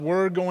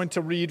We're going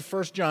to read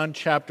 1 John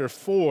chapter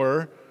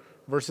 4,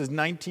 verses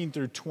 19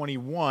 through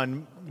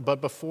 21, but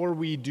before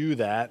we do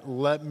that,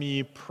 let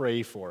me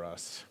pray for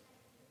us.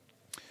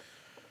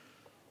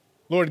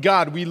 Lord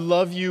God, we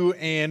love you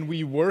and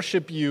we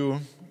worship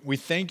you. We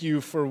thank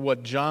you for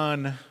what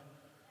John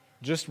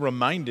just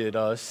reminded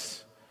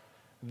us,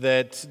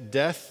 that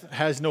death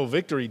has no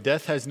victory,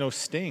 death has no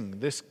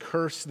sting. This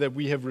curse that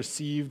we have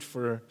received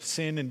for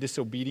sin and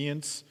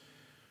disobedience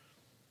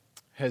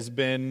has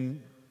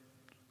been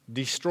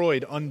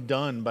destroyed,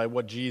 undone by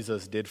what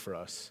Jesus did for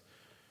us.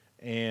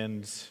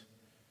 And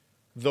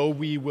though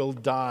we will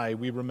die,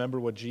 we remember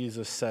what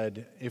Jesus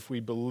said, if we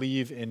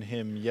believe in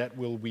him, yet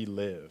will we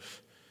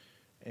live.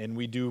 And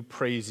we do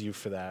praise you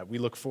for that. We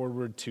look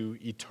forward to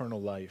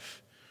eternal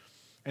life.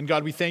 And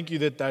God, we thank you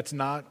that that's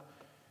not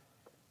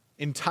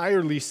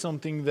entirely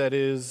something that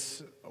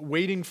is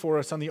waiting for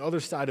us on the other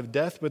side of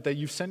death, but that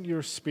you've sent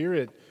your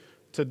Spirit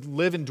to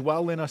live and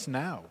dwell in us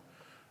now,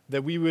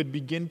 that we would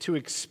begin to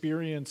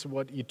experience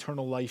what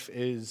eternal life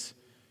is,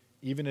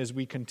 even as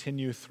we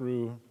continue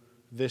through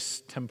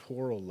this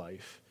temporal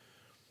life.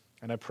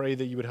 And I pray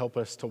that you would help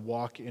us to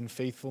walk in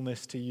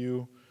faithfulness to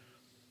you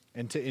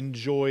and to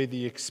enjoy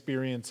the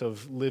experience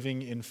of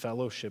living in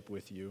fellowship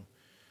with you.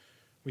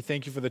 We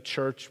thank you for the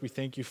church. We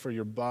thank you for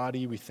your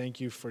body. We thank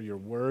you for your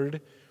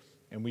word.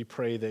 And we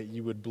pray that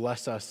you would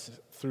bless us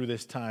through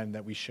this time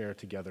that we share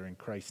together. In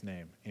Christ's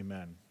name,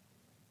 amen.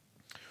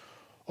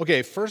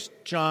 Okay, 1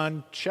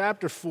 John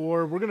chapter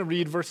 4, we're going to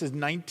read verses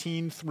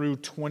 19 through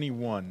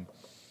 21.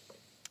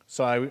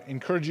 So I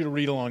encourage you to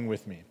read along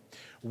with me.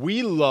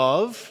 We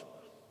love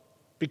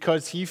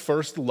because he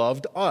first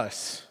loved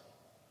us.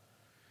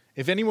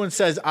 If anyone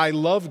says, I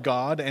love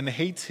God and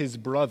hates his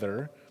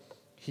brother,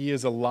 he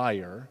is a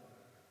liar.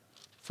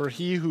 For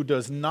he who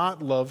does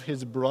not love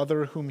his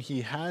brother whom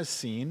he has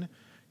seen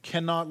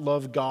cannot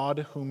love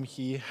God whom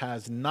he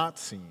has not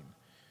seen.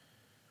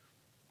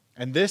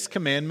 And this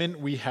commandment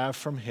we have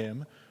from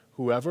him,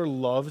 whoever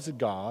loves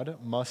God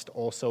must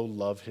also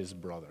love his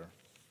brother.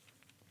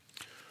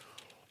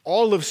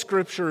 All of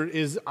Scripture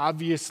is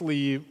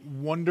obviously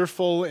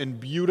wonderful and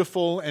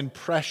beautiful and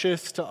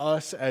precious to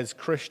us as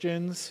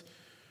Christians.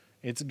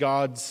 It's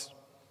God's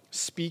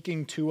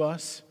speaking to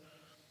us.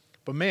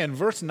 But man,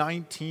 verse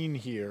 19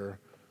 here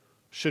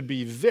should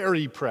be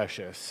very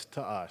precious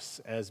to us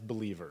as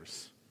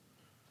believers.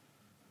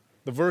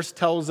 The verse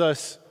tells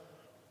us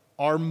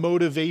our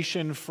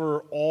motivation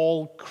for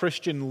all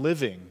Christian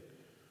living.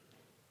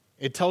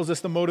 It tells us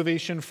the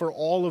motivation for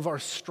all of our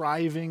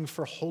striving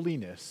for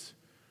holiness.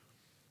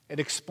 It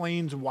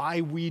explains why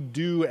we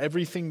do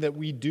everything that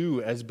we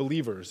do as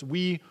believers.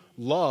 We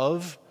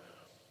love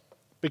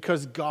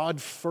because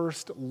God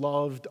first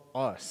loved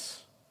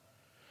us.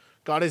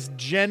 God has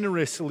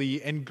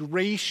generously and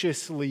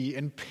graciously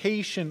and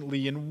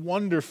patiently and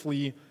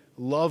wonderfully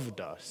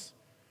loved us.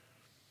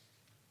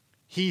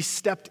 He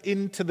stepped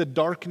into the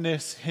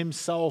darkness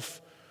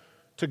himself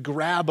to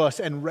grab us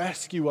and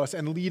rescue us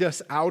and lead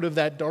us out of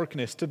that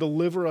darkness, to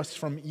deliver us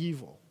from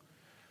evil.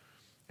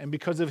 And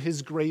because of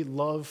his great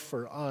love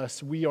for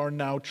us, we are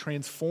now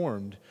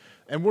transformed.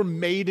 And we're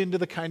made into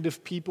the kind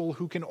of people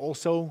who can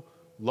also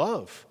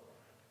love.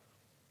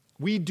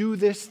 We do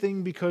this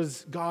thing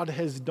because God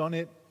has done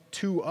it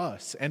to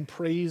us, and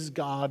praise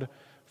God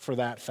for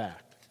that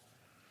fact.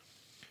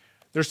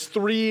 There's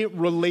three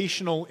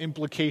relational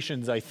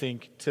implications, I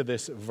think, to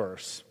this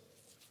verse.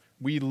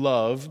 We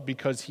love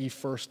because he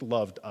first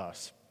loved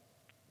us.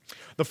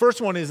 The first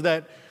one is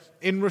that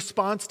in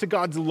response to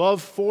God's love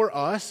for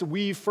us,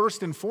 we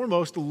first and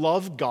foremost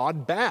love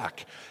God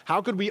back. How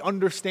could we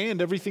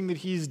understand everything that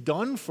he's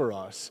done for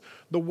us?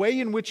 The way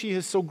in which he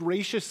has so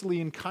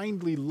graciously and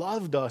kindly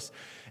loved us,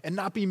 and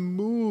not be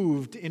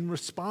moved in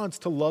response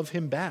to love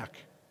him back.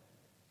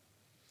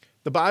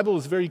 The Bible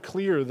is very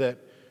clear that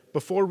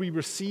before we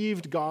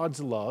received God's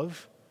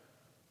love,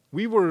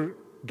 we were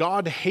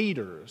God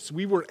haters.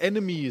 We were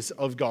enemies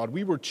of God.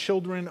 We were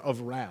children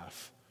of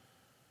wrath.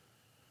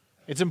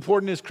 It's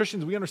important as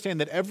Christians we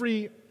understand that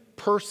every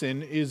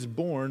person is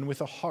born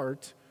with a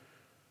heart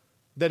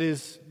that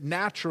is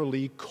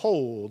naturally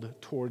cold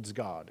towards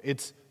God.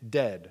 It's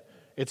dead.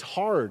 It's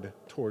hard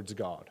towards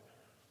God.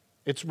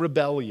 It's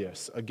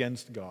rebellious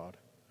against God.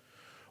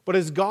 But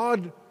as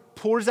God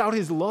pours out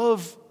his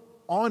love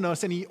on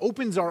us and he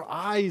opens our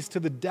eyes to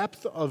the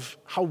depth of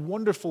how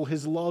wonderful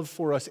his love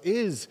for us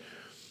is,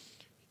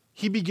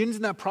 he begins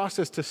in that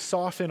process to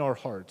soften our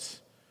hearts.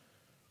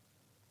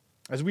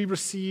 As we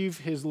receive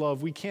his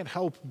love, we can't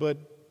help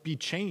but be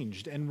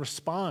changed and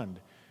respond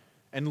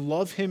and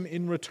love him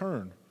in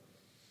return.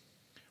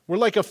 We're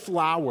like a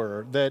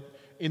flower that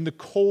in the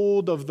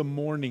cold of the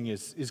morning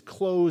is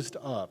closed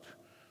up.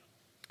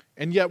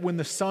 And yet when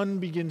the sun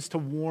begins to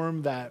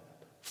warm that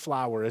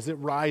flower, as it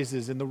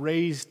rises and the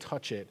rays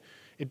touch it,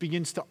 it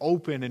begins to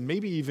open and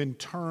maybe even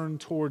turn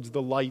towards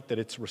the light that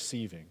it's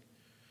receiving.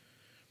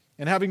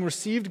 And having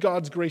received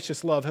God's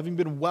gracious love, having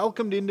been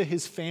welcomed into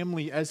his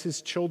family as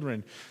his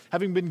children,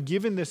 having been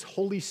given this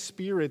Holy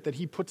Spirit that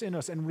he puts in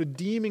us and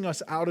redeeming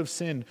us out of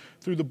sin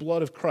through the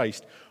blood of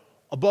Christ,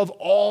 Above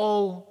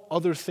all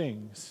other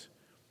things,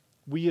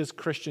 we as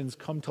Christians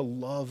come to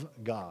love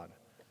God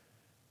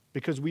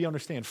because we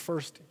understand,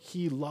 first,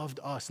 he loved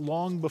us.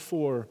 Long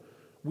before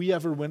we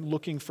ever went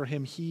looking for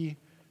him, he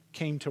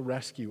came to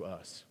rescue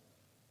us.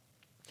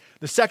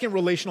 The second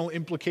relational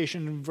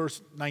implication in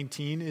verse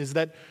 19 is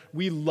that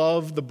we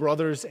love the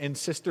brothers and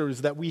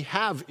sisters that we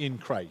have in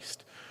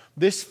Christ.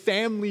 This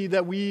family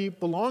that we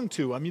belong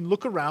to. I mean,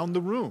 look around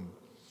the room.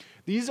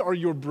 These are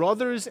your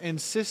brothers and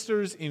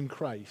sisters in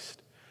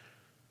Christ.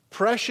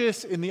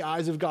 Precious in the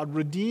eyes of God,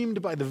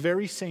 redeemed by the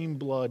very same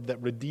blood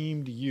that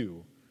redeemed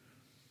you.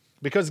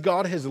 Because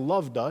God has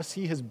loved us,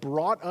 he has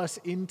brought us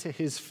into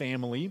his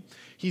family.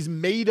 He's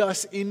made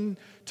us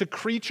into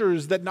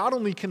creatures that not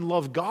only can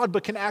love God,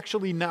 but can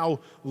actually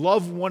now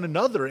love one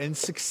another and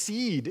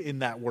succeed in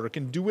that work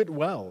and do it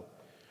well.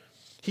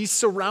 He's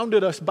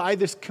surrounded us by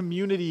this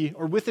community,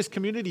 or with this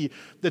community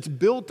that's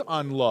built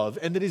on love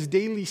and that is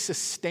daily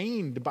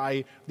sustained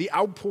by the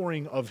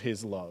outpouring of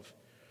his love.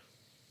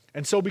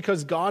 And so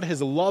because God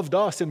has loved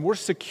us and we're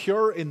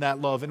secure in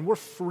that love and we're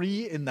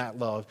free in that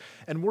love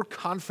and we're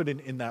confident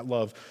in that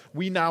love,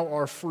 we now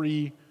are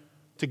free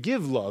to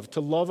give love,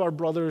 to love our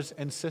brothers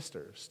and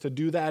sisters, to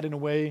do that in a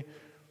way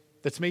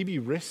that's maybe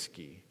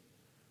risky,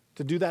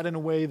 to do that in a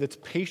way that's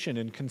patient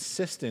and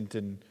consistent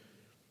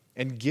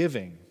and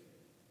giving.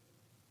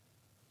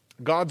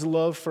 God's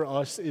love for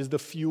us is the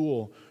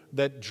fuel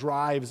that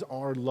drives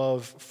our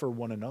love for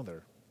one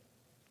another.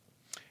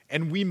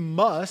 And we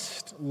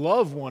must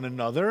love one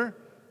another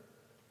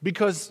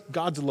because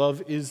God's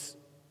love is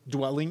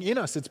dwelling in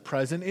us. It's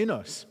present in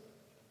us.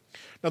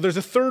 Now, there's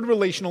a third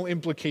relational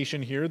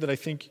implication here that I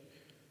think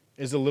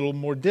is a little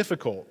more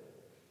difficult.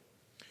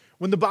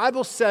 When the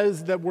Bible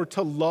says that we're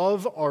to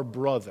love our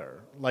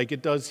brother, like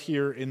it does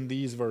here in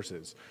these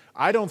verses,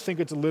 I don't think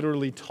it's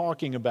literally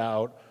talking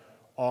about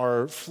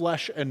our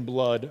flesh and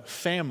blood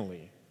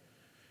family.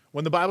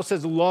 When the Bible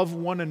says love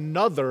one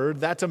another,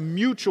 that's a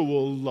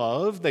mutual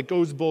love that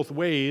goes both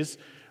ways.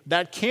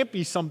 That can't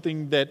be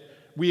something that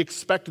we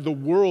expect the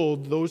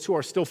world, those who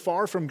are still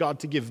far from God,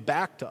 to give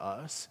back to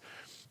us.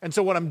 And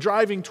so what I'm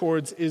driving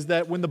towards is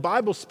that when the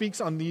Bible speaks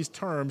on these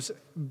terms,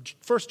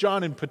 1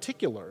 John in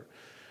particular,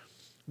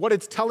 what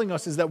it's telling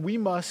us is that we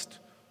must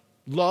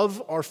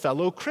love our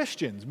fellow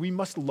Christians. We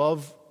must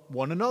love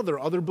one another,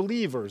 other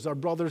believers, our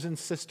brothers and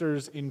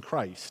sisters in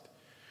Christ.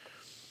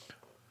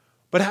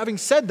 But having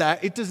said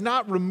that, it does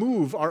not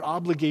remove our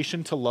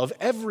obligation to love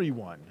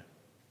everyone.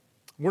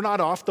 We're not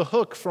off the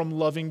hook from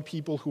loving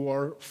people who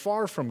are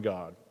far from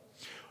God.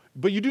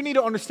 But you do need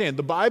to understand,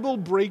 the Bible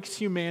breaks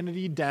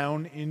humanity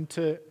down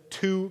into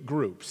two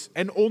groups,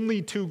 and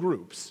only two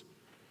groups.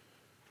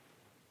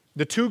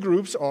 The two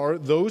groups are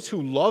those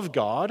who love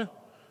God,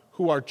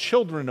 who are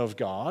children of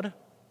God,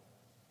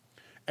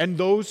 and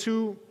those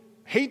who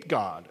hate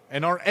God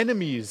and are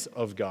enemies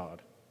of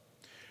God.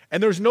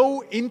 And there's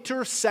no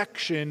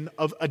intersection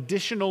of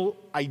additional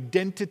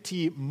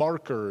identity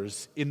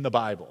markers in the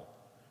Bible.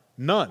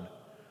 None.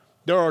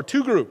 There are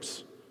two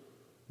groups: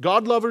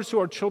 God lovers who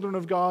are children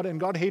of God and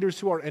God haters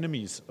who are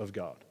enemies of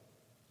God.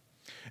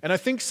 And I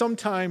think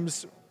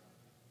sometimes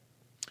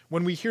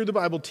when we hear the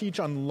Bible teach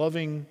on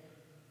loving,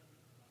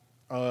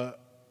 I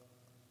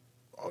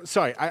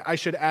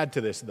should add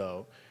to this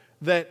though,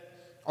 that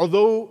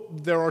although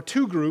there are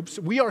two groups,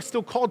 we are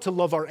still called to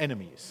love our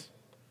enemies,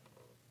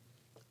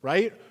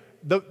 right?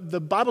 The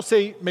Bible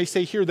may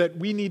say here that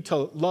we need to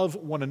love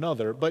one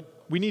another,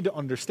 but we need to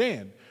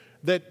understand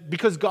that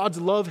because God's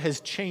love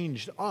has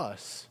changed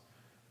us,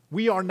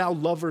 we are now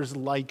lovers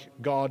like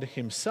God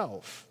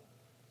himself.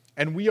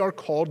 And we are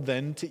called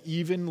then to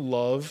even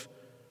love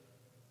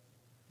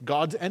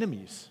God's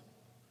enemies,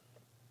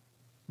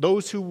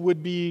 those who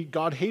would be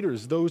God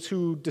haters, those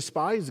who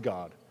despise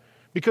God.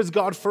 Because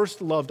God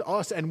first loved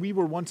us and we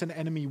were once an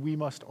enemy, we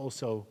must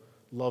also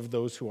love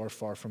those who are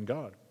far from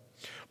God.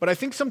 But I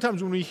think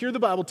sometimes when we hear the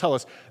Bible tell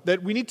us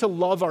that we need to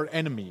love our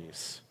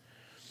enemies,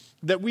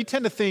 that we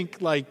tend to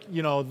think like,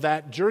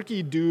 that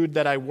jerky dude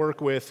that I work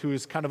with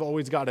who's kind of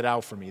always got it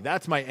out for me,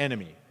 that's my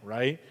enemy,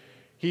 right?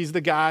 He's the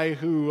guy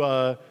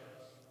who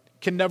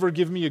can never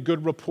give me a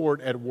good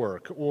report at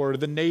work, or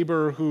the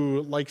neighbor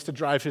who likes to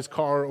drive his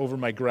car over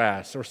my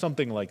grass, or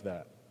something like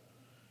that.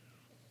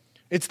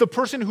 It's the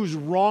person who's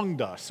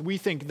wronged us. We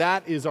think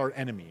that is our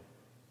enemy.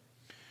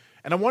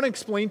 And I want to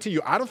explain to you,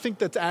 I don't think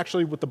that's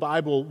actually what the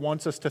Bible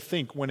wants us to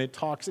think when it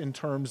talks in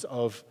terms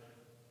of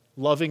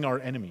loving our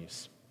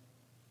enemies.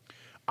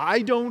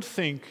 I don't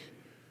think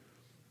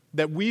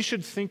that we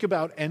should think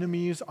about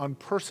enemies on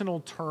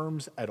personal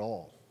terms at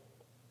all.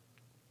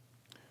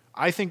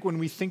 I think when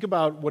we think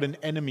about what an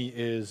enemy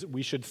is,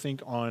 we should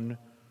think on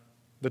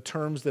the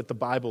terms that the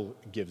Bible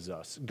gives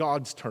us,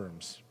 God's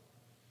terms.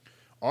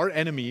 Our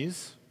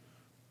enemies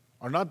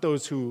are not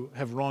those who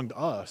have wronged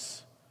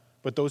us,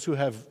 but those who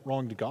have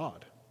wronged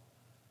God.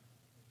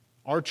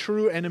 Our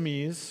true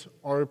enemies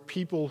are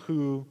people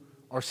who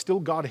are still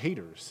God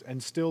haters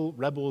and still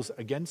rebels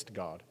against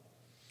God.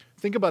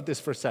 Think about this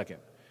for a second.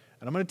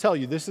 And I'm going to tell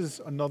you, this is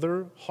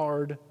another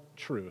hard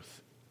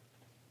truth.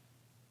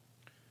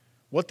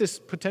 What this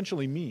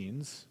potentially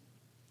means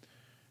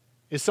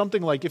is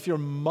something like if your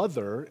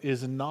mother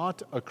is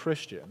not a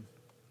Christian,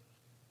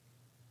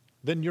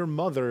 then your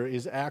mother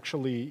is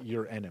actually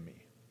your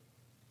enemy.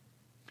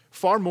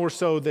 Far more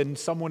so than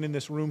someone in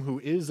this room who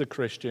is a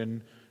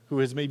Christian who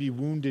has maybe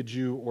wounded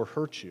you or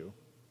hurt you.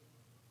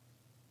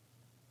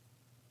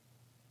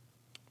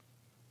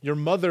 Your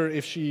mother,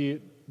 if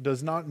she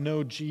does not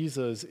know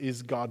Jesus,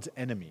 is God's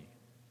enemy.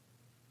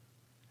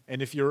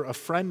 And if you're a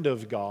friend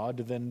of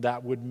God, then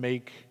that would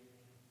make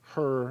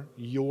her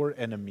your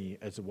enemy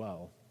as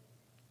well.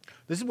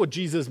 This is what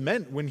Jesus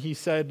meant when he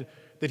said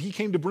that he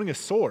came to bring a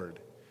sword.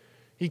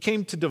 He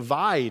came to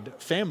divide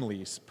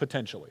families,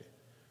 potentially,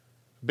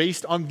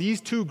 based on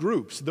these two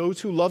groups,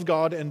 those who love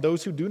God and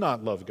those who do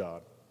not love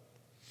God.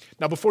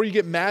 Now, before you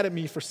get mad at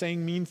me for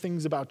saying mean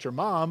things about your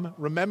mom,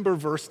 remember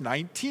verse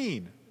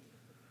 19.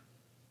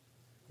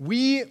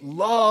 We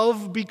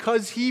love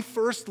because he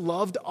first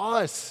loved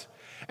us.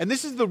 And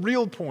this is the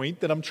real point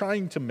that I'm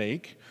trying to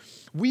make.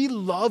 We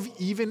love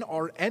even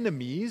our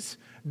enemies,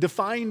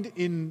 defined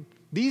in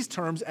these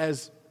terms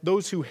as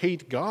those who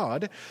hate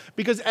God,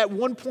 because at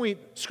one point,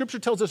 Scripture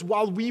tells us,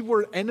 while we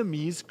were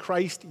enemies,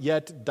 Christ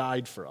yet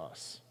died for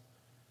us.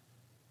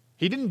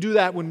 He didn't do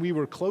that when we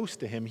were close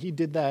to him. He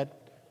did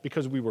that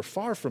because we were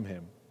far from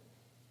him.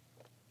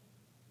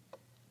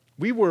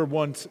 We were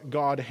once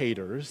God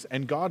haters,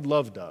 and God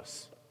loved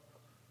us.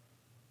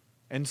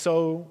 And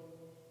so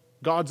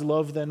God's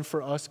love then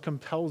for us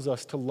compels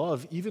us to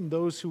love even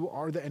those who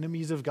are the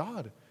enemies of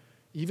God,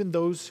 even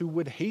those who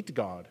would hate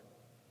God.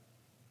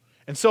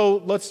 And so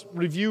let's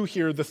review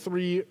here the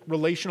three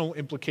relational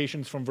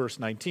implications from verse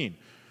 19.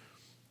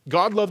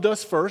 God loved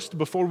us first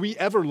before we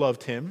ever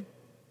loved him.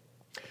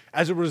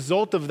 As a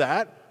result of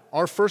that,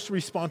 our first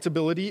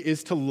responsibility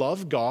is to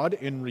love God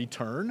in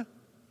return.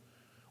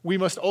 We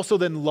must also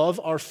then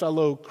love our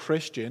fellow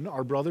Christian,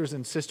 our brothers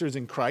and sisters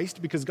in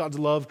Christ, because God's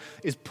love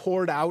is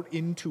poured out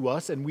into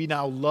us and we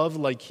now love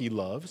like he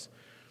loves.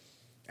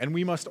 And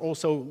we must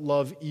also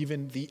love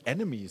even the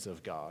enemies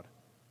of God,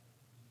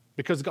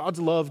 because God's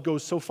love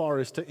goes so far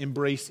as to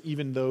embrace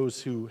even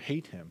those who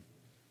hate him,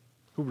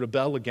 who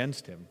rebel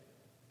against him.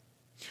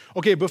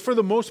 Okay, but for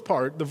the most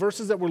part, the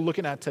verses that we're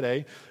looking at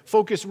today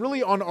focus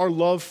really on our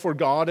love for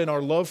God and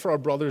our love for our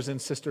brothers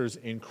and sisters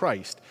in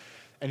Christ.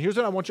 And here's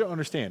what I want you to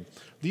understand.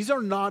 These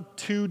are not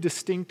two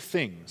distinct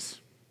things.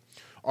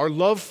 Our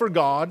love for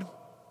God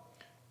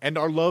and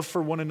our love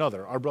for one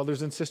another, our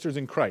brothers and sisters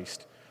in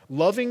Christ.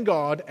 Loving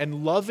God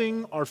and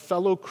loving our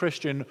fellow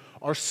Christian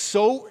are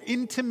so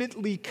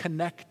intimately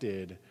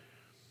connected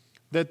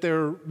that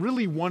they're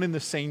really one and the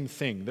same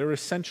thing. They're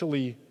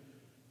essentially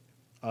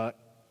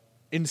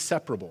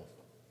inseparable.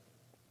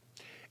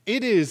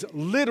 It is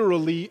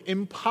literally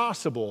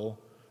impossible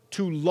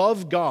to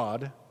love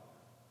God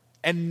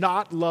and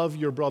not love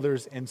your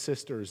brothers and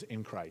sisters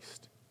in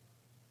Christ.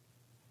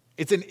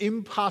 It's an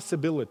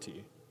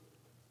impossibility.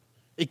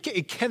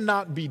 It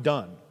cannot be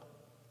done.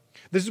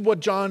 This is what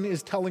John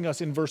is telling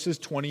us in verses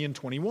 20 and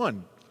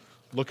 21.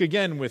 Look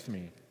again with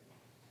me.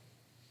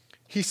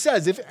 He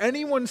says, if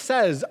anyone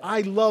says,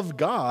 I love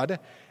God,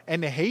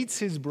 and hates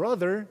his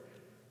brother,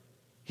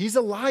 he's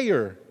a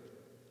liar.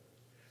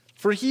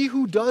 For he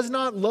who does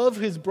not love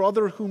his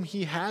brother whom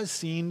he has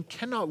seen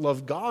cannot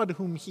love God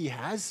whom he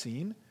has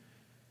seen.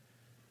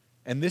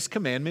 And this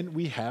commandment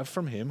we have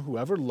from him,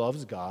 whoever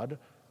loves God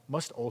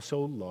must also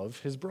love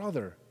his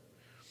brother.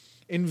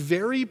 In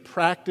very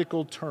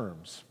practical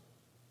terms,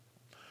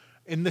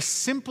 in the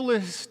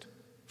simplest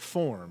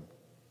form,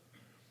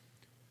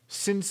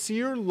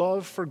 sincere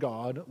love for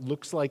God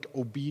looks like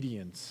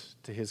obedience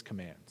to his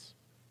commands.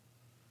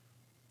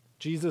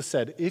 Jesus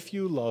said, if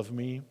you love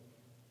me,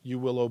 you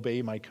will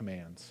obey my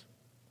commands.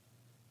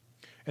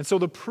 And so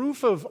the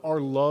proof of our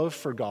love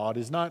for God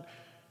is not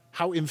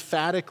how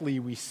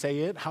emphatically we say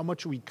it, how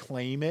much we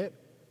claim it.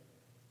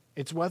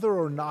 It's whether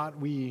or not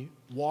we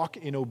walk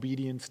in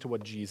obedience to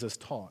what Jesus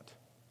taught.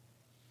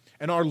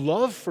 And our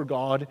love for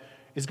God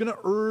is going to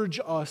urge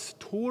us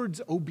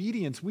towards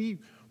obedience. We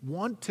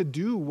want to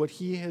do what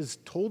he has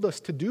told us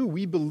to do.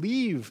 We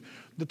believe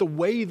that the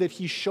way that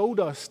he showed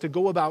us to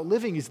go about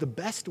living is the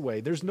best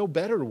way. There's no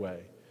better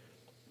way.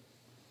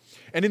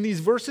 And in these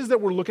verses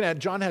that we're looking at,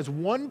 John has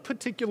one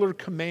particular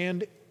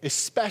command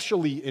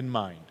especially in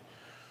mind.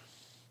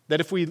 That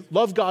if we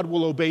love God,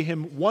 we'll obey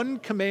him. One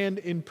command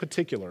in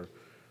particular.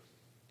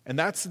 And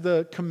that's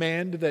the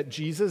command that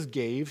Jesus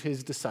gave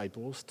his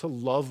disciples to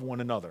love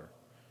one another.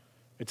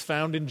 It's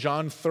found in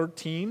John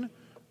 13,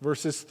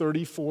 verses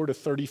 34 to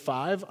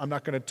 35. I'm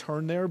not going to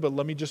turn there, but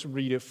let me just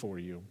read it for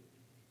you.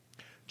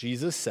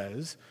 Jesus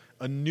says,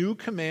 a new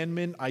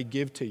commandment I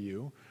give to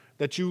you,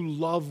 that you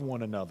love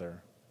one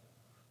another.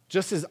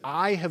 Just as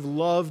I have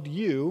loved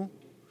you,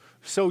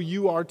 so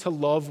you are to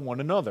love one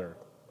another.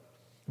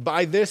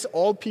 By this,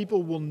 all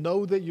people will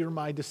know that you're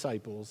my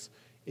disciples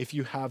if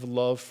you have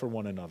love for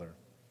one another.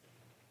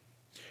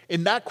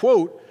 In that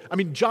quote,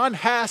 John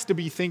has to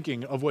be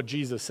thinking of what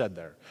Jesus said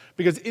there.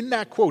 Because in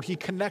that quote, he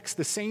connects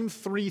the same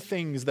three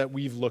things that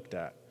we've looked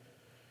at.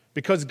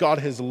 Because God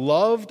has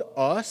loved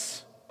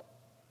us,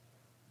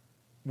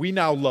 we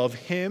now love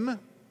him,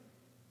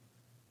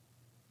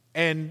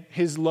 and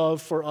his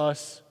love for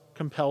us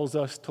compels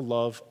us to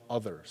love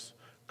others.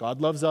 God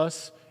loves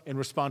us. In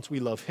response, we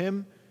love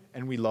him,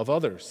 and we love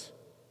others.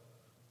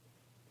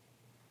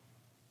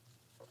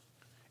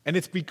 And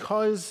it's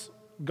because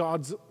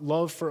God's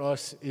love for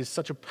us is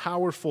such a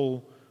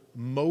powerful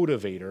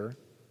motivator.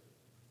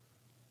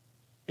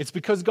 It's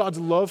because God's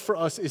love for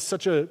us is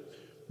such a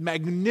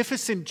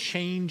magnificent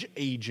change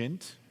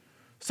agent,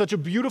 such a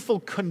beautiful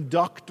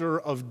conductor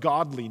of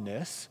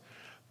godliness,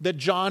 that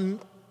John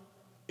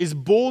is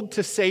bold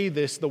to say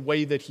this the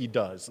way that he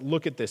does.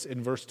 Look at this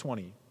in verse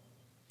 20.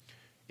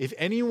 If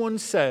anyone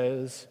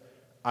says,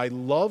 I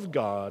love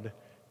God,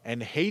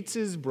 and hates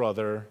his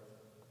brother,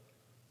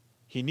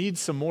 he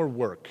needs some more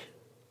work.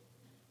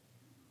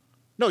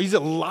 No, he's a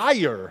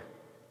liar.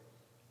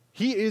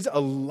 He is a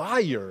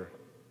liar.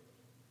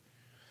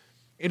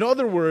 In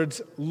other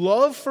words,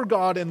 love for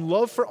God and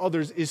love for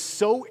others is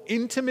so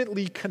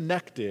intimately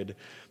connected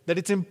that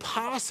it's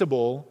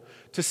impossible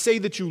to say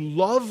that you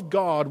love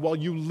God while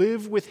you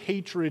live with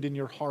hatred in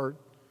your heart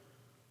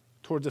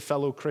towards a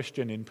fellow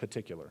Christian in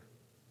particular.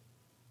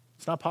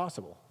 It's not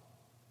possible.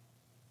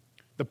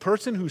 The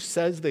person who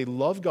says they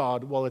love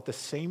God while at the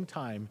same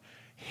time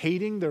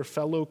hating their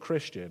fellow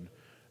Christian,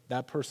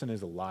 that person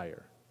is a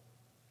liar.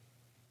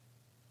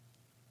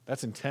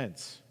 That's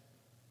intense.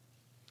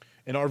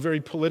 In our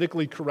very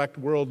politically correct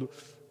world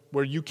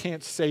where you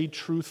can't say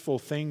truthful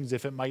things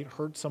if it might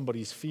hurt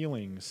somebody's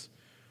feelings,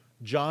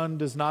 John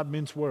does not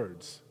mince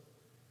words.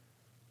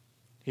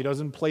 He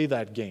doesn't play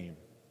that game.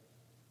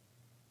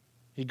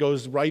 He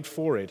goes right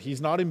for it.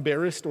 He's not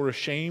embarrassed or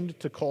ashamed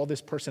to call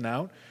this person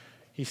out.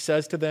 He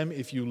says to them,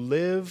 if you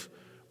live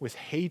with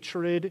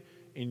hatred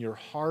in your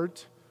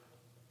heart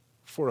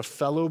for a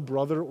fellow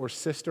brother or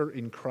sister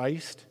in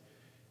Christ,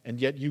 and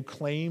yet you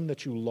claim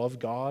that you love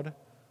God,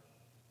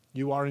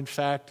 you are in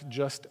fact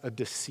just a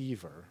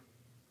deceiver,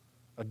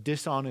 a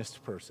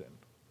dishonest person.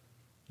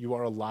 You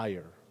are a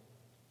liar.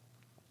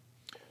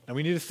 Now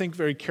we need to think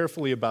very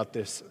carefully about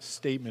this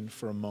statement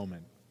for a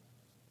moment.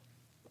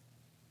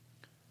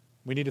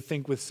 We need to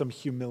think with some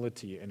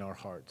humility in our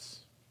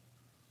hearts,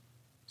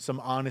 some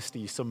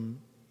honesty, some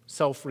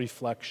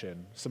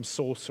self-reflection, some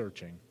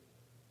soul-searching.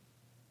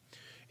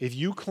 If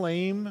you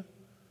claim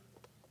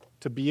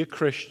to be a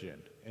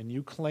Christian and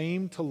you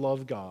claim to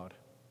love God,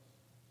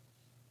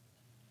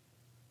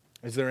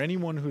 is there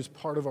anyone who's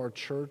part of our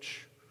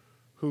church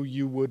who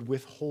you would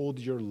withhold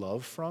your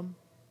love from?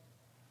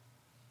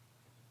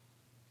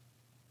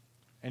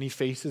 Any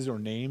faces or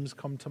names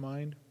come to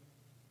mind?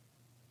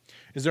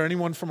 Is there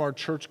anyone from our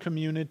church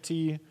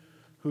community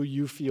who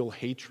you feel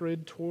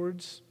hatred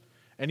towards?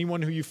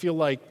 Anyone who you feel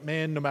like,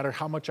 man, no matter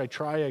how much I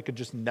try, I could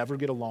just never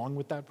get along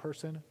with that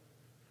person?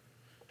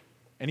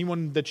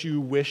 Anyone that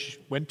you wish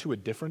went to a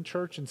different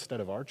church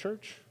instead of our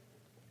church?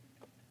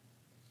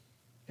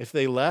 If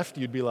they left,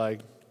 you'd be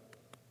like,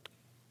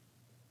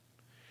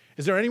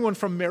 is there anyone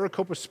from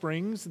Maricopa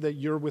Springs that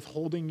you're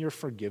withholding your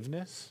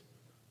forgiveness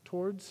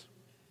towards?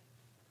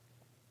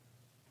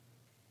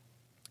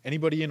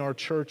 Anybody in our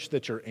church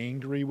that you're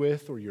angry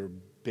with or you're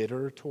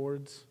bitter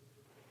towards?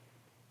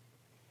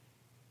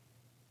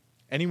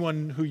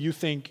 Anyone who you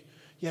think,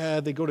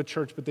 yeah, they go to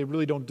church, but they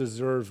really don't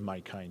deserve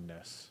my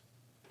kindness.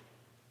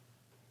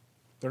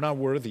 They're not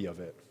worthy of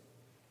it.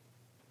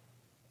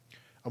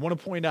 I want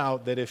to point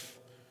out that if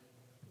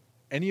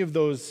any of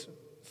those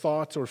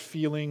thoughts or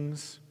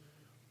feelings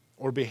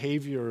or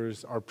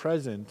behaviors are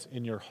present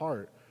in your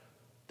heart,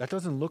 that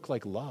doesn't look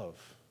like love.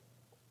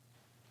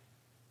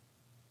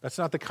 That's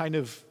not the kind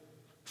of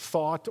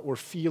thought or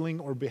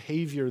feeling or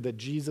behavior that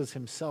Jesus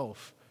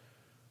himself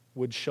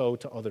would show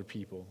to other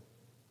people.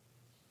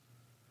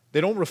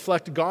 They don't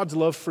reflect God's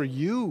love for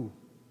you.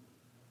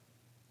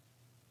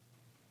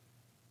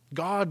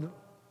 God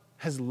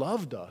has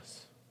loved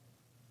us.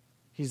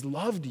 He's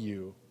loved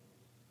you.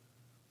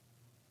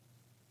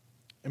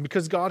 And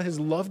because God has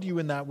loved you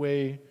in that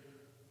way,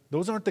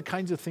 those aren't the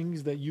kinds of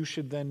things that you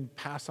should then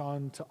pass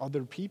on to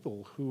other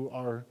people who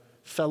are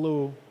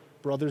fellow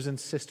brothers and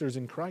sisters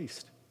in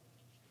Christ.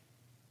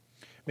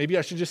 Maybe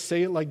I should just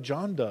say it like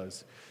John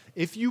does.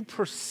 If you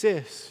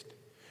persist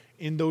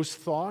in those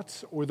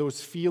thoughts or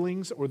those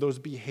feelings or those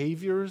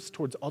behaviors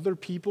towards other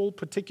people,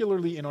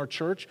 particularly in our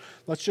church,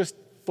 let's just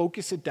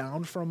focus it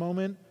down for a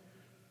moment.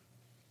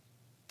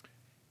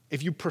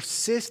 If you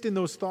persist in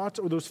those thoughts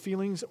or those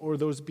feelings or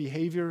those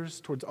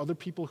behaviors towards other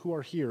people who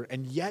are here,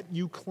 and yet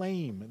you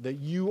claim that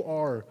you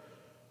are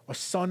a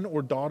son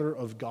or daughter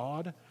of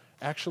God,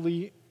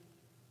 actually,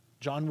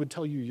 John would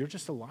tell you, you're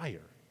just a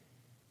liar.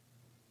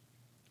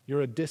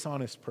 You're a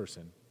dishonest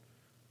person.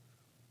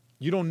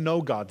 You don't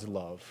know God's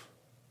love.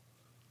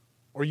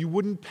 Or you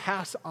wouldn't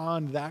pass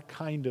on that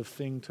kind of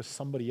thing to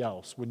somebody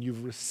else when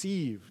you've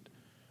received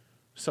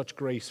such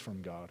grace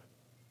from God.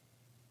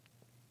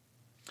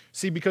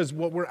 See, because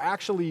what we're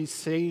actually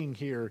saying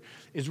here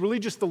is really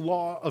just the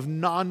law of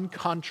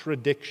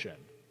non-contradiction,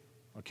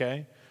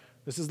 okay?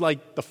 This is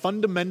like the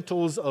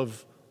fundamentals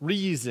of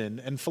reason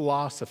and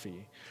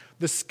philosophy.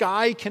 The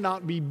sky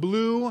cannot be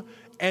blue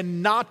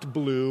and not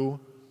blue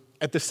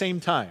at the same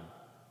time.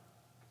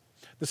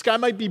 The sky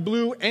might be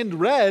blue and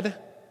red,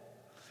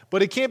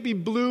 but it can't be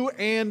blue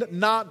and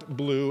not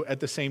blue at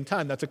the same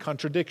time. That's a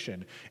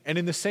contradiction. And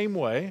in the same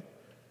way,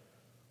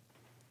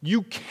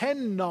 you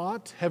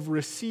cannot have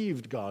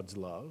received God's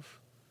love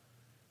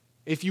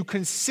if you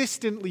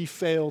consistently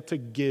fail to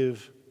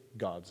give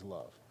God's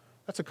love.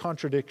 That's a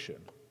contradiction.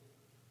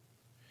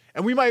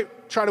 And we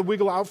might try to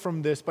wiggle out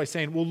from this by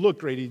saying, well, look,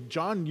 Grady,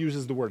 John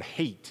uses the word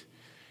hate.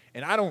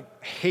 And I don't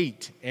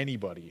hate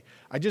anybody.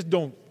 I just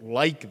don't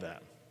like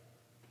them.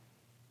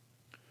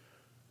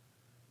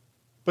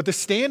 But the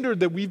standard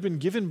that we've been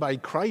given by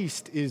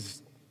Christ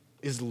is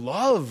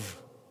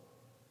love.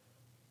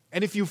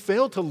 And if you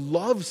fail to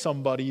love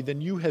somebody,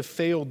 then you have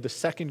failed the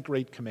second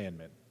great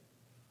commandment.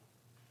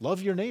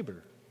 Love your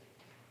neighbor.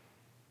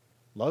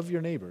 Love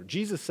your neighbor.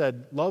 Jesus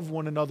said, love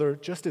one another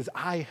just as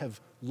I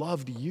have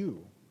loved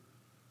you.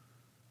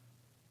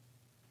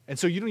 And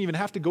so you don't even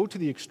have to go to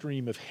the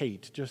extreme of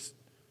hate, just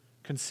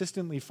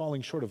consistently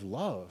falling short of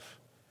love.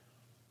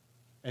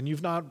 And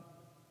you've not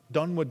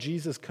done what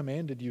Jesus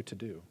commanded you to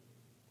do.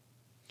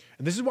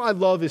 And this is why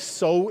love is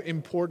so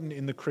important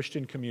in the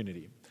Christian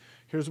community.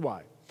 Here's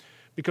why.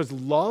 Because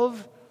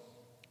love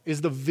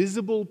is the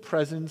visible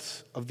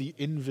presence of the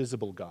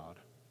invisible God.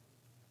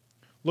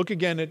 Look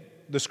again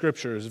at the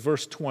scriptures,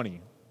 verse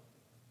 20.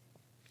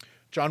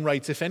 John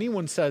writes, if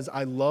anyone says,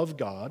 I love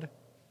God,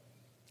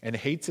 and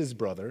hates his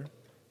brother,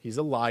 he's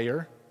a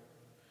liar.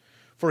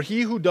 For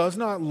he who does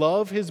not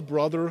love his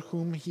brother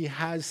whom he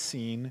has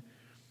seen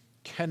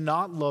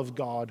cannot love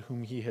God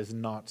whom he has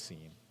not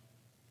seen.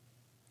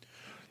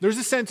 There's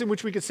a sense in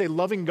which we could say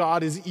loving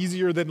God is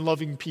easier than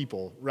loving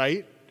people,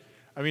 right?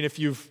 I mean, if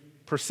you've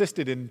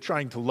persisted in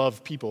trying to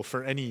love people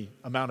for any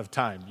amount of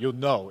time, you'll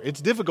know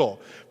it's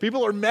difficult.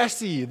 People are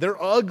messy,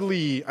 they're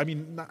ugly. I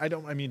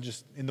mean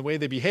just in the way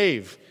they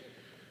behave.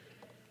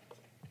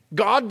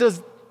 God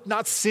does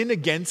not sin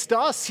against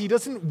us. He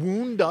doesn't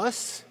wound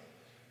us.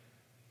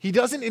 He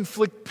doesn't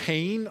inflict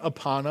pain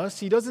upon us.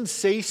 He doesn't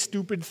say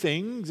stupid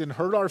things and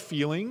hurt our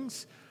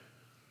feelings.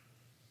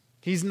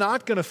 He's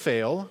not going to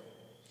fail.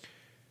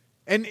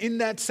 And in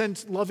that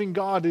sense, loving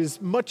God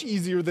is much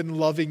easier than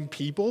loving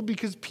people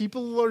because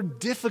people are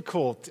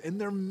difficult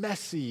and they're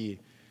messy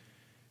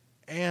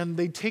and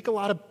they take a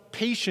lot of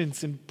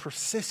patience and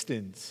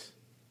persistence.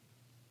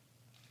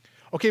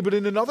 Okay, but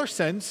in another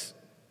sense,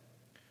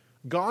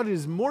 God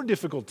is more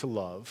difficult to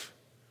love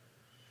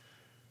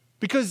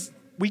because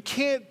we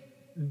can't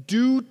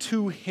do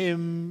to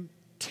him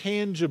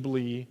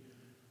tangibly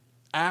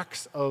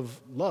acts of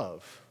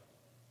love.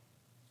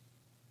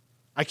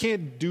 I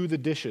can't do the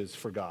dishes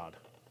for God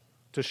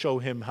to show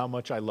him how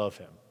much I love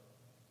him.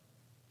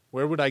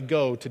 Where would I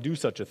go to do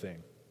such a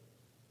thing?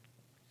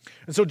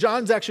 And so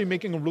John's actually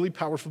making a really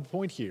powerful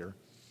point here.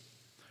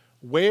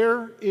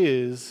 Where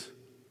is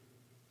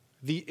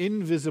the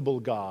invisible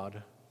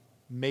God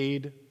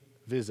made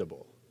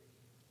visible?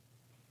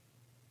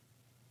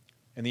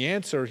 And the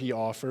answer he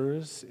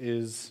offers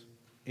is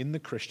in the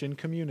Christian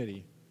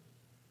community.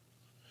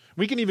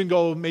 We can even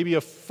go maybe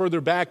a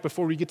further back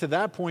before we get to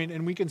that point,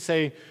 and we can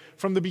say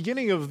from the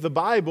beginning of the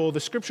Bible, the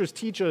scriptures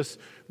teach us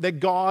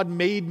that God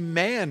made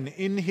man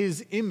in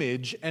his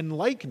image and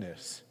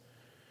likeness.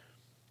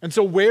 And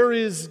so where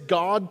is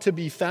God to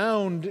be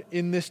found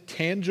in this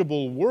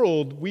tangible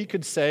world? We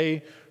could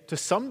say to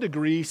some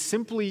degree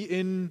simply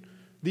in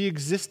the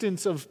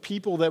existence of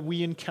people that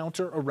we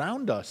encounter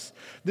around us.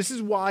 This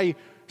is why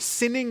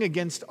sinning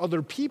against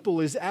other people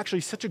is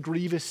actually such a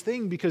grievous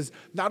thing, because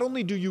not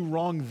only do you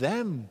wrong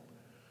them,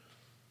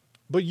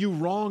 but you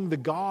wrong the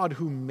God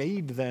who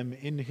made them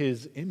in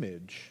his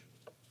image.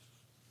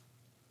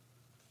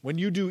 When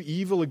you do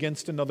evil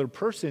against another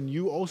person,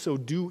 you also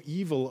do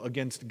evil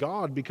against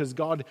God, because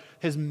God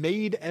has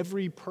made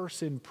every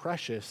person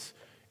precious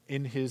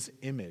in his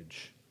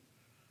image.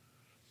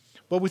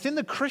 But within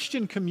the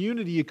Christian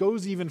community, it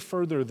goes even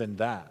further than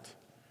that.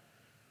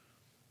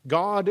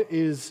 God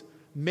is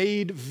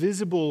made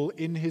visible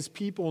in his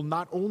people,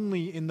 not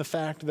only in the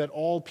fact that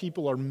all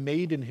people are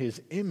made in his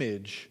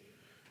image,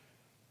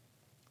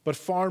 but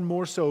far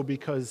more so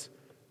because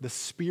the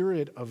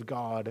Spirit of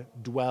God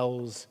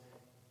dwells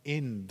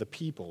in the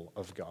people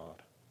of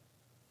God.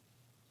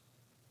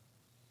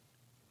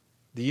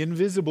 The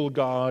invisible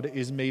God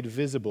is made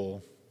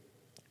visible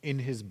in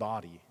his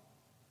body,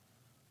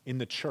 in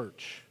the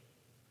church,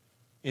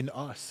 in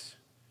us,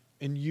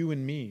 in you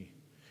and me,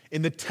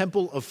 in the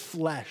temple of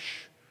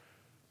flesh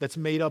that's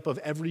made up of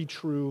every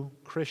true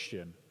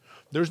Christian.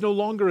 There's no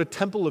longer a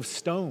temple of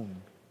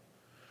stone,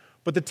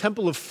 but the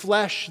temple of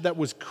flesh that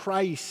was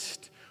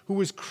Christ, who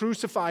was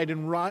crucified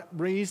and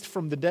raised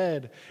from the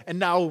dead, and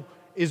now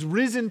is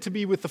risen to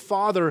be with the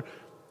Father.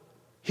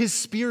 His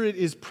Spirit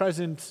is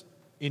present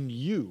in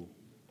you.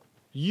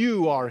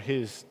 You are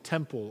his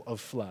temple of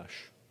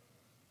flesh.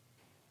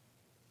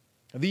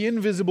 The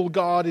invisible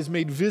God is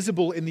made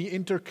visible in the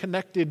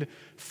interconnected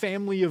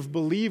family of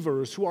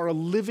believers who are a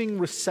living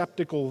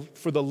receptacle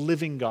for the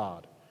living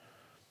God,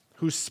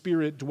 whose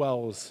Spirit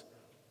dwells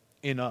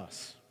in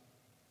us.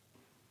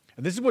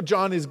 And this is what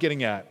John is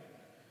getting at.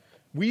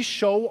 We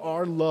show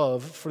our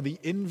love for the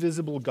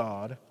invisible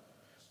God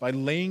by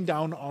laying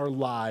down our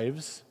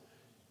lives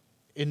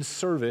in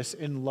service,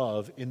 in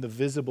love, in the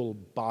visible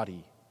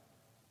body.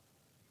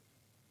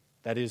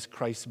 That is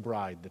Christ's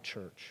bride, the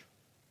church.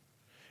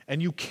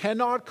 And you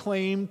cannot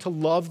claim to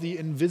love the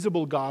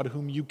invisible God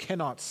whom you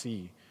cannot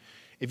see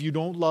if you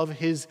don't love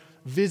his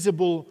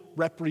visible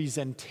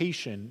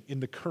representation in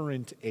the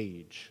current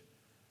age,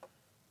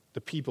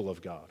 the people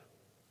of God.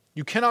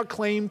 You cannot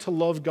claim to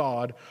love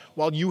God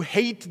while you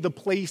hate the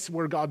place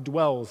where God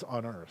dwells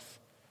on earth,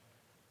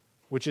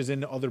 which is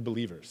in other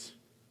believers.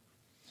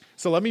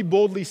 So let me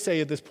boldly say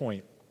at this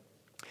point,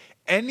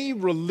 any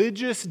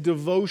religious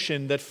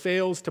devotion that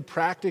fails to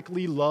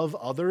practically love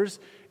others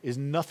is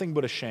nothing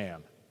but a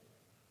sham.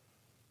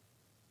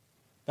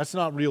 That's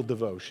not real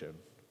devotion.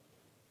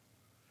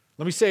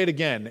 Let me say it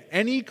again.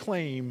 Any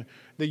claim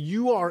that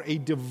you are a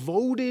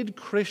devoted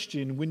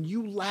Christian when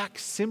you lack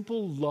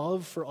simple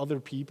love for other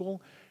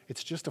people,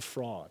 it's just a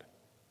fraud.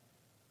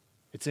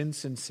 It's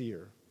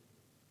insincere.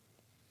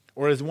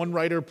 Or as one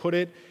writer put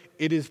it,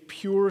 it is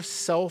pure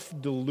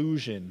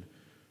self-delusion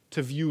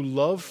to view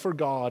love for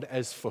God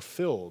as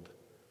fulfilled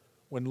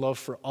when love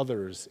for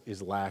others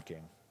is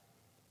lacking.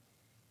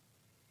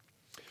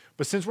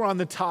 But since we're on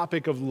the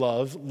topic of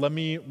love, let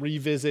me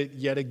revisit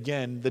yet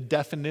again the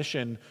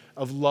definition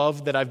of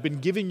love that I've been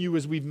giving you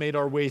as we've made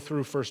our way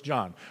through 1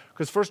 John.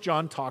 Because 1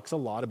 John talks a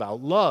lot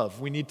about love.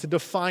 We need to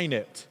define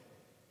it.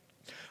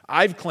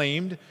 I've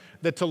claimed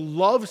that to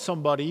love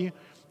somebody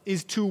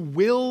is to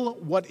will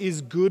what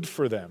is good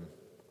for them.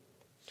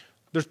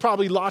 There's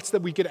probably lots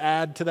that we could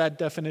add to that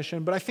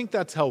definition, but I think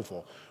that's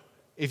helpful.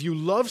 If you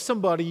love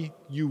somebody,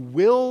 you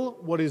will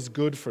what is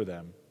good for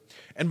them.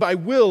 And by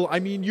will, I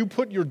mean you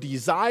put your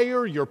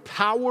desire, your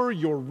power,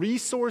 your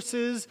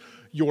resources,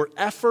 your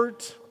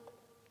effort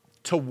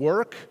to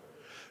work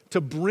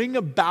to bring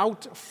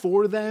about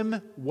for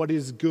them what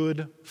is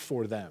good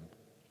for them.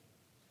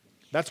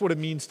 That's what it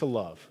means to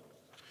love.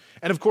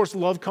 And of course,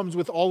 love comes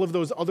with all of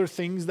those other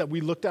things that we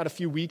looked at a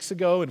few weeks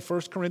ago in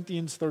 1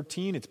 Corinthians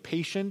 13. It's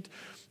patient,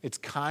 it's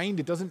kind,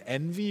 it doesn't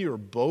envy or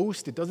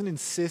boast, it doesn't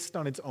insist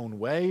on its own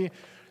way,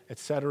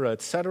 etc.,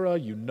 etc.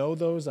 You know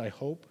those, I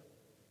hope.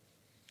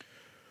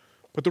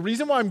 But the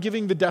reason why I'm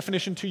giving the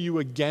definition to you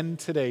again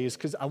today is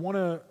because I want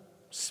to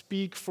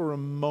speak for a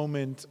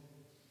moment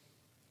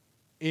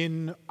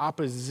in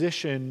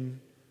opposition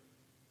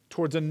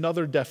towards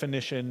another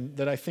definition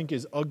that I think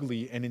is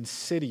ugly and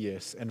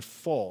insidious and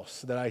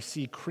false that I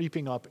see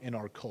creeping up in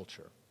our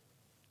culture.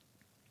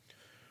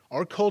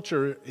 Our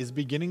culture is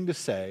beginning to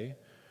say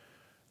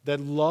that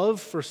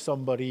love for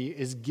somebody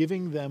is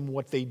giving them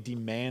what they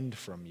demand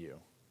from you.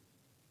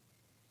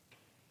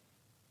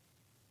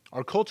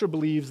 Our culture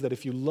believes that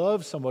if you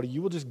love somebody,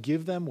 you will just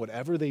give them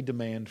whatever they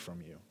demand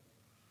from you.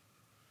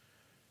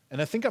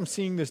 And I think I'm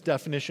seeing this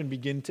definition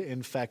begin to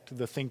infect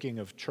the thinking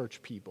of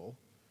church people.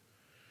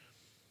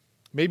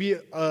 Maybe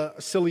a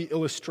silly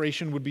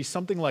illustration would be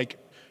something like,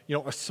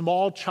 a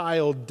small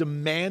child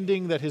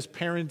demanding that his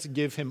parents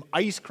give him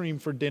ice cream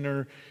for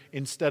dinner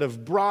instead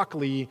of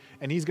broccoli,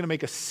 and he's going to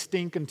make a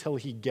stink until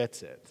he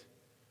gets it.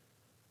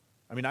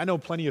 I mean, I know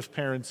plenty of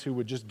parents who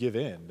would just give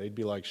in. They'd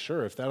be like,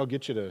 sure, if that'll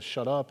get you to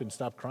shut up and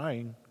stop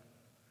crying.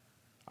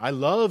 I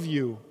love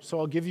you, so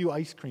I'll give you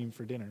ice cream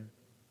for dinner.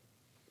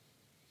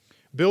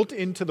 Built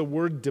into the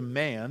word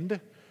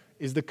demand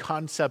is the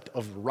concept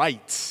of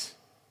rights.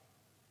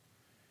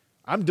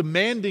 I'm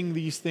demanding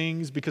these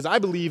things because I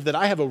believe that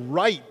I have a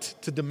right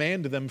to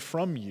demand them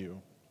from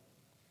you.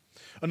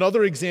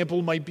 Another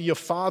example might be a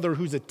father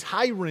who's a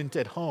tyrant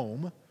at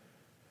home,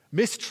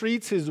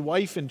 mistreats his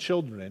wife and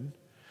children,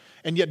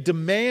 and yet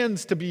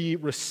demands to be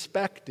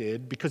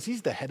respected because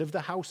he's the head of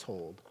the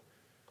household.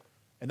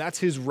 And that's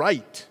his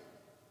right.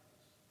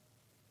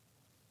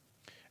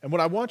 And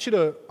what I want you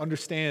to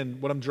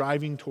understand, what I'm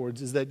driving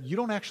towards, is that you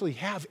don't actually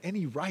have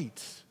any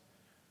rights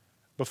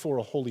before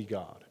a holy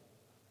God.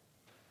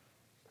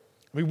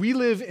 I mean, we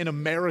live in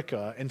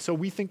America, and so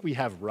we think we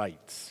have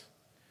rights.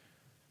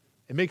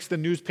 It makes the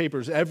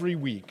newspapers every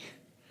week.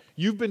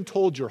 You've been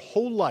told your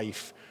whole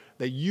life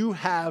that you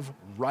have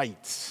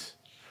rights.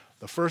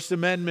 The First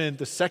Amendment,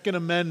 the Second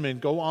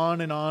Amendment, go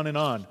on and on and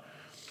on.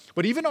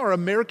 But even our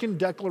American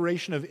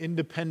Declaration of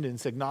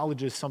Independence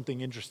acknowledges something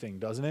interesting,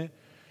 doesn't it?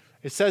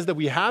 It says that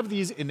we have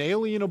these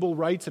inalienable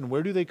rights, and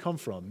where do they come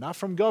from? Not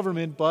from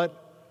government,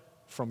 but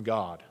from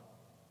God.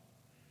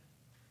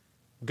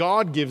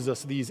 God gives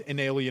us these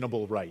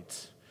inalienable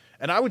rights.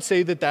 And I would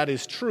say that that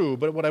is true,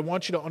 but what I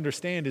want you to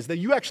understand is that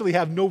you actually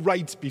have no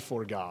rights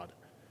before God.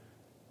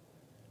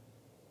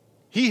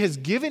 He has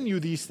given you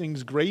these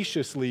things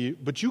graciously,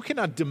 but you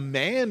cannot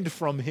demand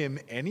from him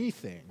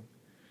anything.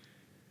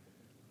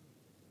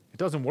 It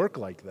doesn't work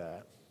like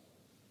that.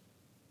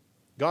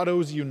 God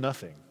owes you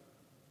nothing.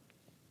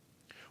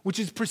 Which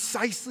is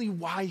precisely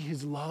why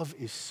his love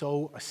is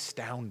so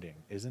astounding,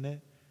 isn't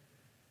it?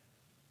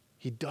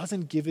 He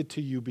doesn't give it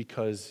to you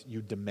because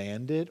you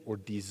demand it or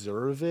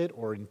deserve it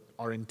or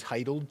are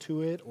entitled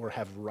to it or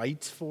have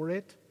rights for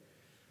it.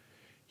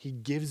 He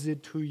gives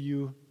it to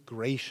you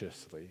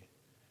graciously,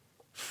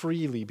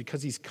 freely,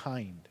 because he's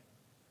kind.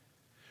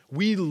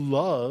 We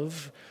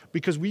love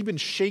because we've been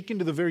shaken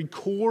to the very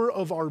core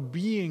of our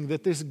being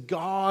that this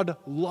God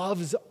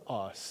loves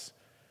us.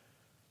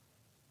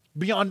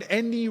 Beyond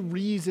any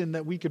reason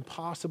that we could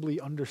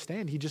possibly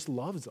understand, he just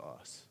loves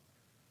us.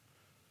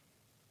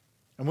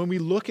 And when we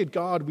look at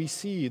God, we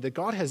see that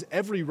God has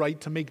every right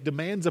to make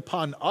demands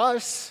upon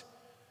us.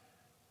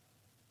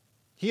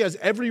 He has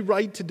every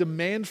right to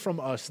demand from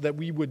us that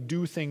we would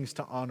do things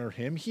to honor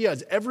him. He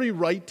has every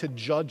right to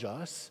judge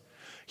us.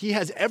 He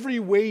has every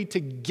right to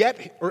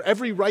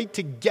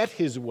get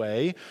his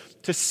way,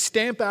 to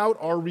stamp out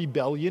our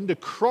rebellion, to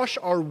crush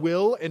our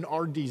will and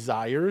our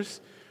desires.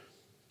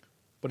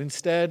 But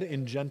instead,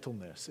 in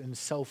gentleness, in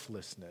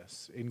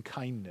selflessness, in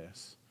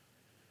kindness,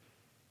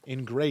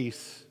 in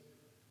grace,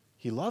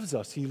 he loves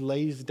us. He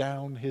lays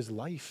down his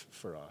life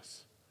for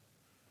us.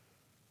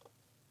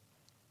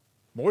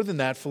 More than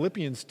that,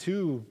 Philippians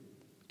 2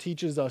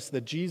 teaches us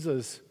that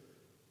Jesus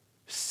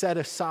set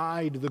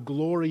aside the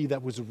glory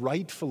that was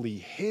rightfully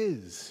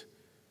his,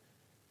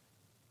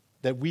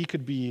 that we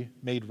could be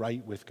made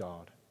right with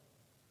God.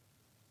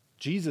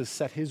 Jesus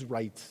set his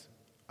rights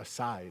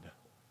aside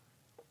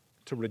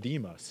to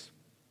redeem us.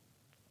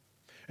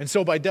 And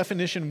so by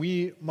definition,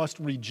 we must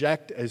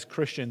reject as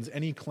Christians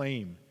any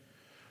claim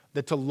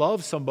that to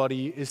love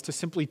somebody is to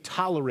simply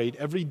tolerate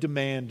every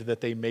demand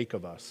that they make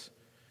of us,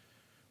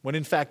 when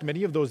in fact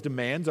many of those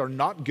demands are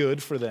not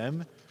good for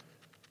them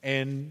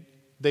and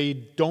they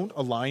don't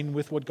align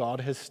with what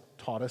God has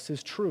taught us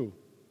is true.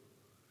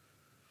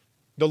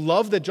 The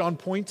love that John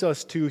points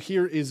us to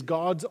here is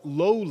God's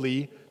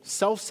lowly,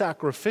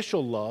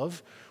 self-sacrificial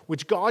love,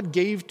 which God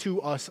gave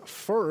to us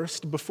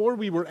first before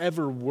we were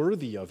ever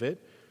worthy of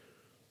it.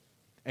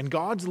 And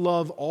God's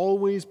love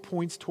always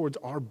points towards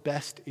our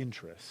best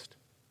interest.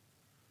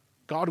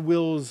 God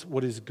wills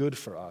what is good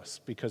for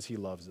us because he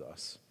loves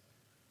us.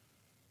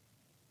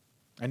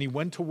 And he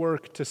went to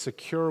work to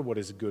secure what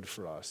is good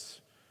for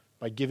us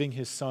by giving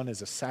his son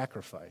as a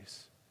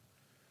sacrifice.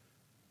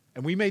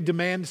 And we may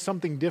demand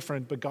something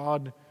different, but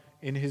God,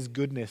 in his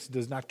goodness,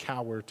 does not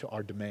cower to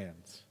our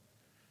demands.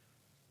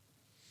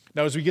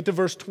 Now, as we get to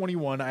verse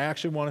 21, I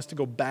actually want us to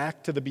go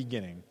back to the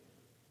beginning.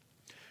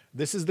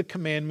 This is the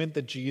commandment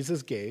that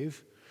Jesus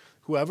gave.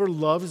 Whoever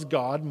loves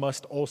God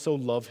must also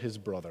love his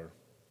brother.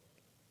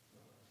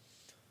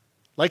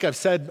 Like I've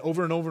said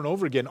over and over and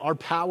over again, our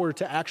power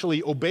to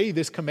actually obey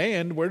this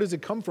command, where does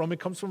it come from? It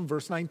comes from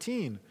verse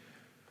 19.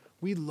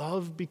 We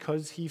love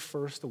because he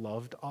first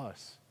loved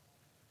us.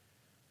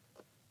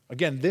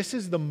 Again, this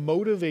is the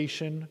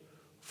motivation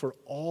for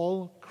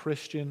all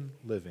Christian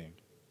living.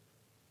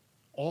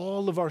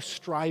 All of our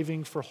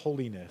striving for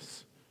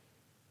holiness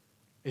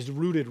is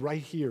rooted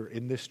right here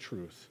in this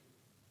truth.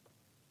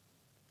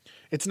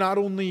 It's not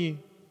only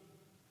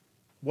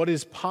what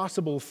is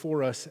possible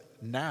for us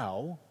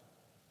now,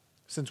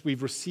 since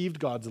we've received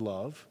God's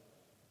love.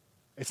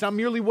 It's not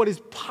merely what is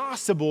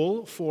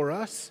possible for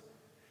us.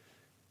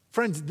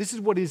 Friends, this is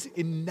what is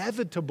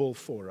inevitable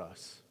for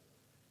us.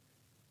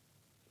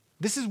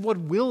 This is what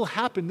will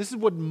happen. This is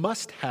what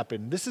must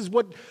happen. This is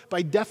what,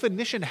 by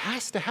definition,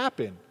 has to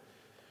happen.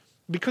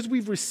 Because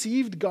we've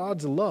received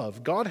God's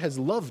love, God has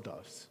loved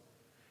us.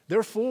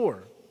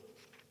 Therefore,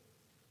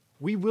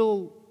 we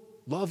will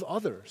love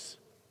others.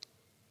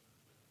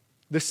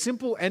 The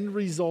simple end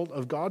result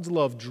of God's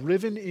love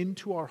driven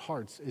into our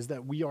hearts is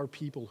that we are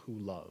people who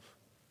love.